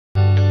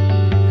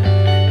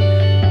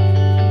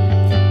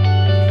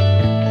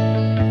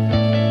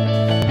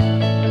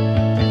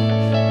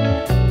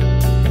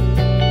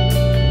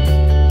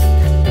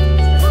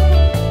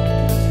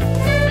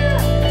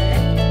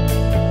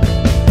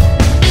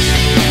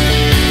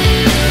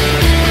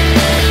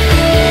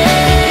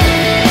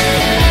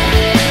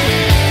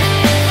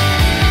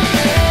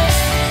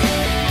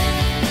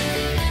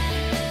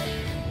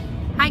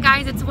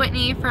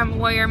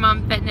Warrior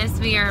Mom Fitness.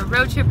 We are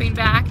road tripping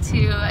back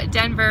to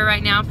Denver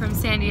right now from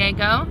San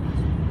Diego.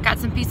 Got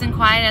some peace and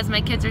quiet as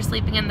my kids are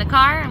sleeping in the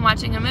car and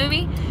watching a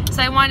movie.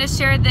 So I wanted to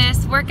share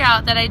this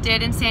workout that I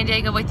did in San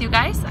Diego with you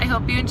guys. I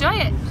hope you enjoy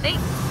it.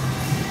 Thanks.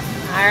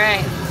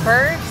 Alright,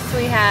 first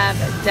we have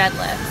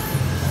deadlifts.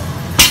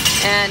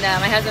 And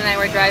my husband and I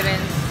were driving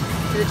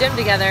to the gym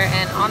together,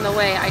 and on the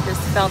way I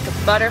just felt the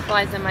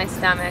butterflies in my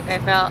stomach. I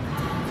felt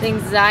the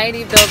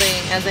anxiety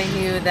building as I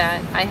knew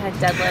that I had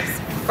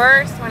deadlifts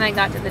first when I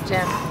got to the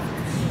gym.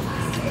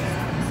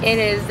 It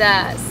is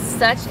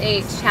such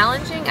a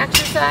challenging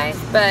exercise,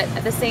 but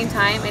at the same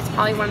time it's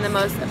probably one of the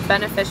most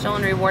beneficial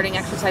and rewarding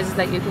exercises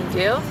that you can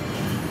do.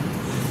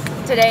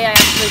 Today I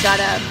actually got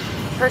a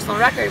personal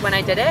record when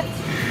I did it.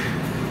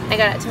 I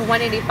got it to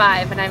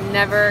 185, and I've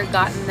never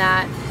gotten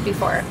that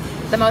before.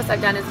 The most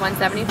I've done is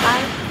 175.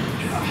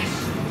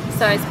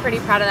 So I was pretty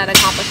proud of that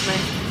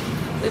accomplishment.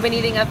 We've been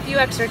eating a few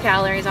extra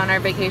calories on our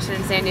vacation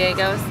in San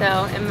Diego,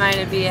 so it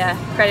might be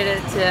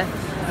credited to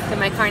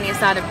my carne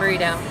asada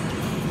burrito.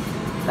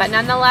 But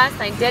nonetheless,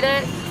 I did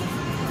it.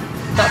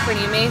 Felt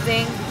pretty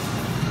amazing.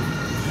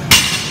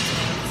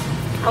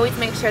 Always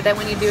make sure that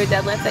when you do a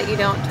deadlift that you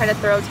don't try to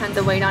throw tons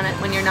of weight on it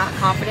when you're not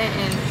confident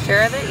and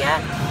sure of it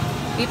yet.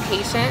 Be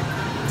patient.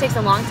 It takes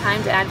a long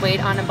time to add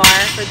weight on a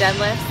bar for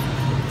deadlifts.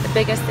 The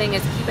biggest thing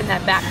is keeping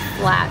that back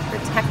flat,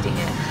 protecting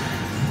it.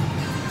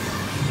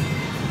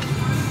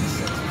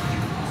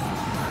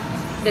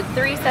 Did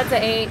 3 sets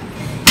of 8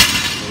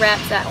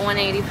 reps at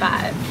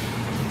 185.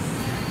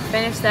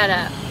 Finished that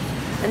up.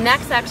 The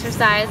next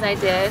exercise I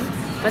did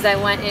was I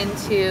went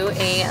into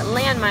a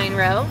landmine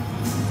row.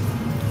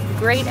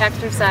 Great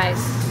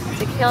exercise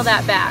to kill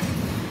that back.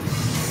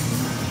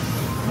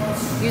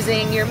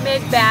 Using your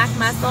mid-back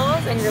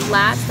muscles and your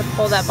lats to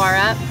pull that bar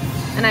up.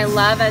 And I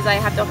love as I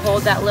have to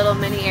hold that little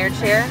mini air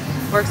chair.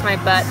 Works my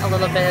butt a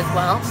little bit as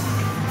well.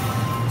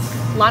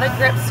 A lot of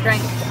grip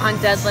strength on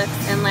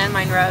deadlifts and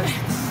landmine rows.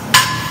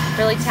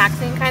 Really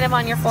taxing kind of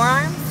on your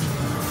forearms,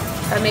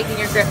 but making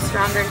your grip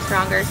stronger and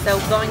stronger. So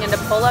going into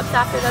pull-ups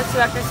after those 2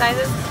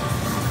 exercises,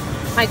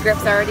 my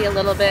grip's already a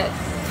little bit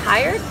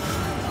tired.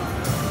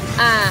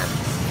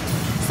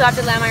 So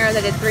after landmine rows,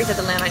 I did 3 sets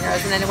of landmine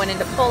rows, and then I went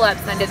into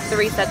pull-ups and I did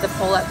 3 sets of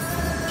pull-ups.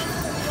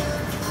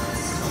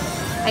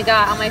 I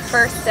got on my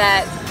first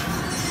set,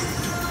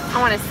 I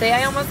want to say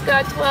I almost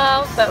got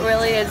 12, but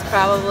really it's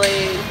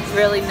probably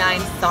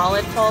 9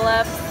 solid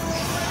pull-ups,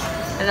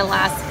 and the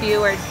last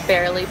few are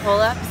barely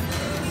pull-ups.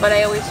 But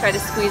I always try to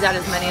squeeze out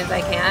as many as I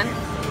can.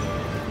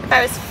 If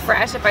I was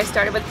fresh, if I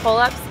started with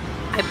pull-ups,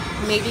 I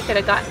maybe could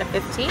have gotten to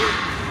 15,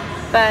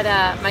 but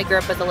my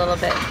grip was a little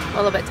bit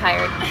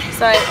tired.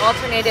 So I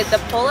alternated the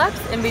pull-ups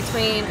in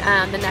between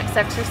the next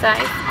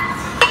exercise.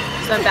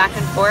 So I'm back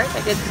and forth.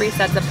 I did 3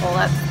 sets of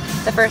pull-ups.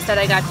 The first set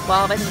I got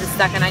 12, I think the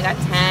second I got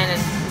 10, and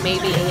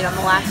maybe 8 on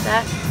the last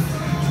set.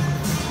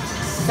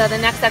 So the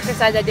next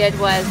exercise I did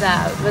was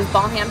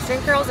ball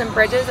hamstring curls and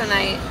bridges, and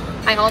I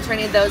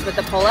alternated those with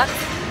the pull-ups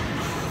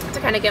to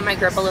kind of give my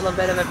grip a little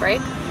bit of a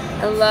break.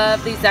 I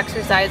love these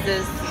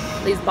exercises,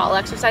 these ball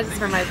exercises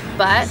for my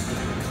butt.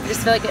 I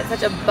just feel like it's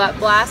such a butt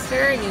blaster,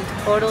 and you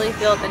totally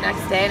feel it the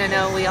next day, and I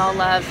know we all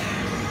love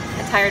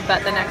a tired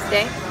butt the next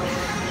day.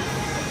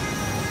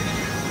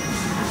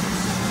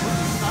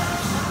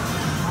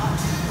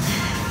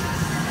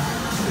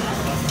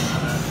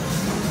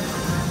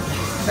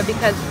 But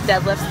because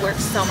deadlifts work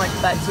so much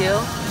butt too,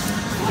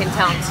 you can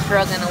tell I'm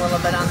struggling a little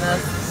bit on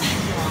those.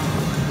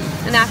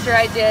 And after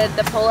I did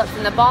the pull-ups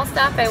and the ball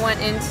stuff, I went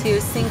into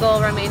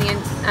single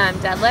Romanian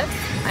deadlifts.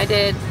 I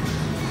did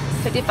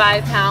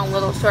 55-pound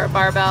little short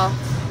barbell,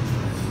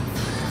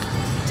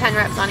 10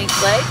 reps on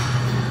each leg.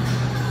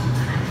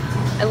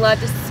 I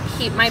love to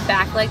keep my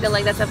back leg, the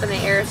leg that's up in the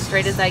air, as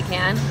straight as I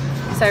can,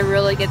 so I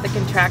really get the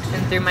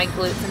contraction through my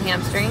glutes and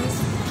hamstrings.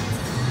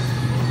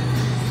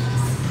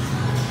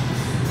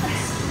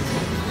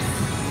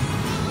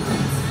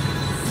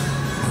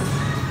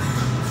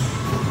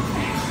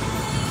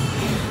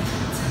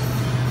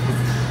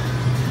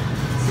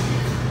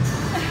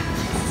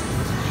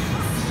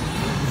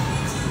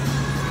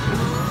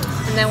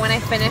 And then when I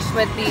finish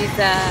with these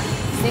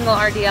single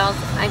RDLs,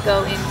 I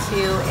go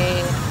into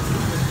a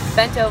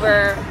bent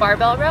over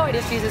barbell row. I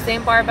just use the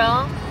same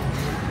barbell,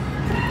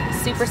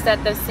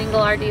 superset those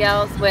single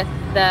RDLs with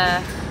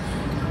the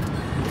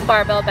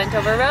barbell bent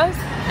over rows.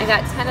 I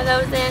got 10 of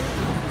those in,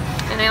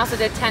 and I also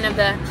did 10 of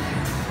the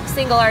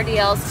single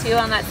RDLs too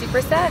on that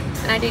superset.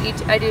 And I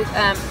do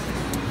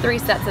 3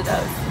 sets of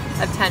those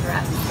of 10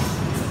 reps.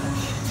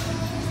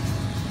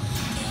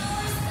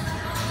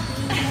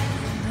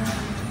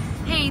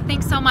 Hey,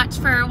 thanks so much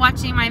for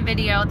watching my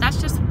video. That's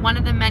just one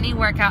of the many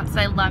workouts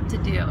I love to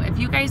do. If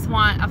you guys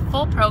want a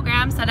full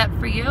program set up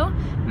for you,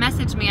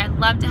 message me. I'd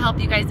love to help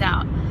you guys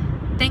out.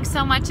 Thanks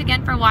so much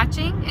again for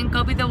watching, and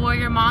go be the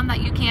warrior mom that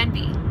you can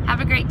be.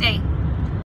 Have a great day.